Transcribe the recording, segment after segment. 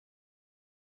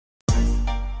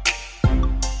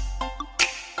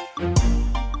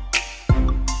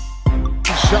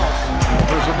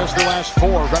missed the last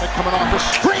four. Redick coming off the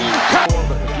screen.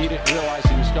 But Magee didn't realize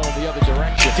he was going the other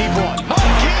direction. Deep one.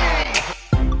 Magee!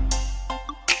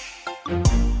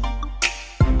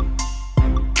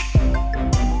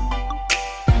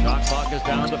 Shot clock is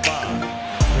down to 5.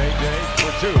 JJ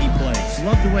for 2. He plays.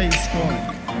 Love the way he's scoring.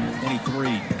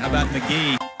 23. How about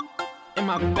Magee? In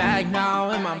my bag now,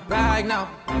 in my bag now.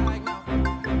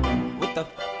 With the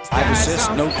 5 assists,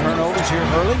 no turnovers here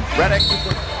early. Redick.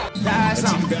 That's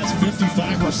you guys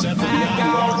 55% for the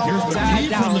outlaw. Here's Magee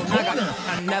from the corner.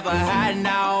 I never had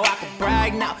now, I can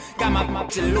brag now. Got my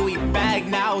bitch a Louis bag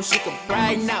now, she can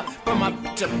brag now. But my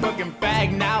bitch a Birkin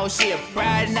bag now, she a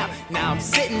brag now. Now I'm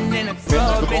sitting in a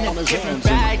club in a different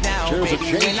bag now.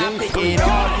 Baby, when I pick it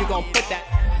off, you gon' put that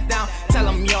down. Tell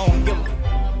them you don't give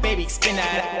a baby, spin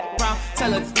that around.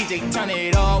 Tell her DJ turn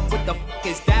it off. What the fuck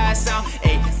is that sound?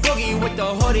 Ayy, boogie with the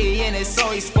hoodie and it's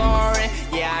always foreign.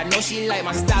 Yeah, I know she like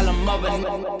my style of mother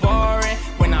boring.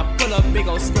 When I pull up big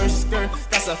old skirt,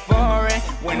 that's a foreign.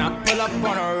 When I pull up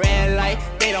on a red light,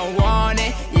 they don't want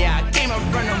it. Yeah, I came up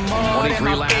from the mall and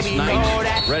my baby know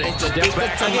that. Redick step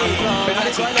back.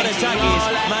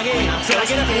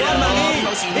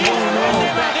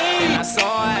 And I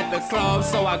saw her at the club,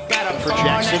 so I got a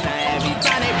projection. Every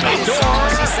time they play the song,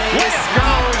 she say it's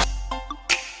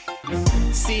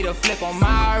see the flick on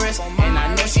my wrist, and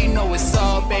I know she know what's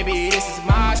up, baby. This is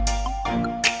my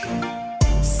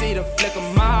see the flick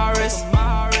of my wrist.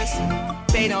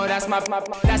 They know that's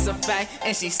that's a fact,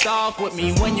 and she stalk with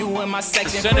me when you in my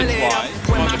section. Percentage-wise,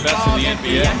 one of the best in the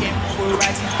NBA.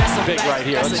 Big right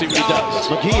here. Let's see what he does.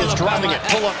 Magee is driving it.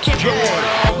 Pull up to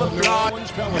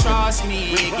Jordan. Trust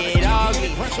me, it get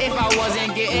ugly. If I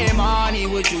wasn't getting money,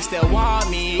 would you still want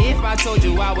me? If I told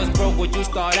you I was broke, would you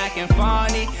start acting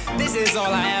funny? This is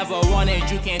all I ever wanted,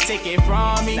 you can't take it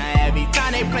from me. Now every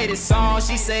time they play this song,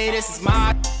 she say this is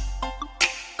my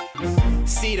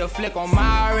see the flick on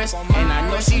my wrist, and I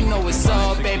know she know what's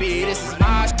up, baby. This is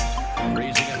my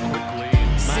Raising it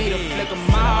quickly. see the flick of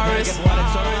my wrist.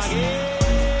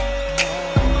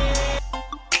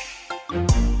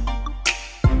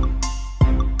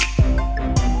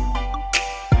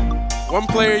 One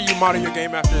player you model your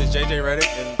game after is JJ Redick,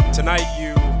 and tonight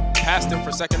you passed him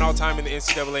for second all-time in the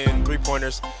NCAA in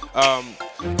three-pointers.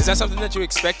 Is that something that you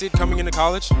expected coming into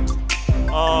college?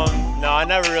 No, I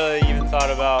never really even thought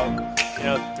about,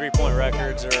 three-point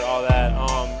records or all that.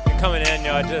 Coming in,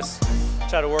 I just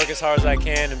try to work as hard as I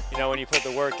can, and when you put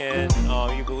the work in,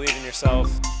 you believe in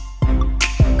yourself.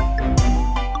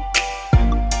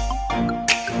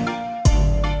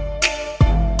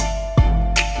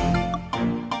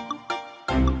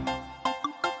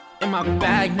 In my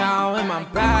bag now, in my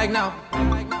bag now.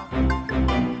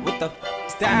 What the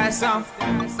is that sound?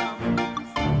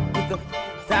 What the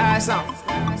that sound?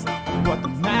 I brought the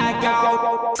mag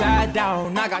out, side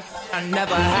down. I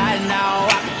never had now, I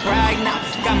can brag now.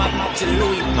 Got my bitch a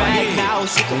Louis bag now,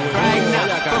 she can brag now.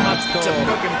 Put my bitch a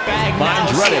Birkin bag now,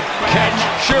 Finds Redick, catch,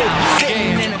 shoot.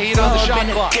 sitting in a Eight on the club shot in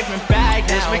a clock. different bag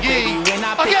now. Magee. Baby, when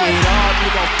I pick it up, you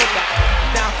gon' put that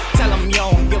down. Tell them you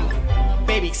don't give a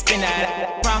baby, spin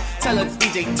that around. Tell her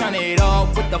DJ turn it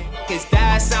off. What the fuck is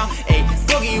that sound? Ayy,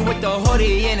 boogie with the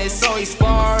hoodie and it's always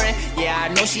foreign. Yeah, I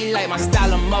know she like my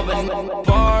style of mother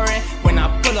boring. When I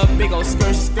pull up big old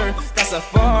skirt, that's a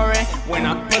foreign. When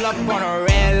I pull up on a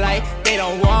red light, they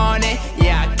don't want it.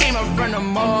 Yeah, I came up from the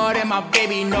mall and my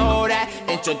baby know that.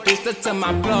 Introduced her to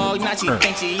my blog, now she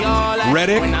thinks she all that.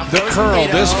 Redick, When I the first curl, hit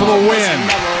her this for the up, win. she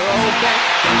never rolled back.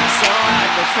 Then I saw her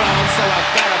at the club, so I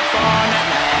got a phone.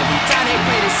 Now every time they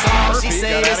play this song, she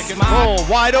say got out this of is my control.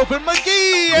 Wide open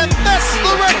Magee, and that's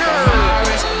the record.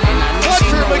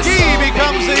 Fletcher Magee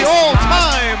becomes the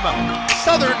all-time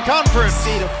Southern Conference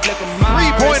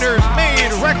three-pointers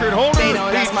made record holder. He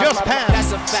just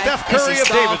passed Steph Curry of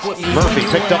Davidson. Murphy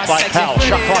picked up by Powell.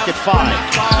 Shot clock at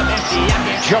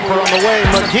 5. Jumper on the way.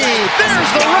 Magee.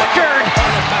 There's the record.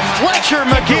 Fletcher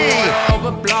Magee.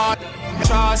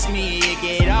 Trust me, it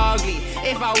get ugly.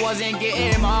 If I wasn't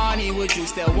getting money, would you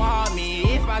still want me?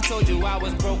 If I told you I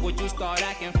was broke, would you start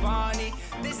acting funny?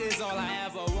 This is all I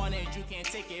ever wanted, you can't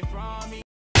take it from me.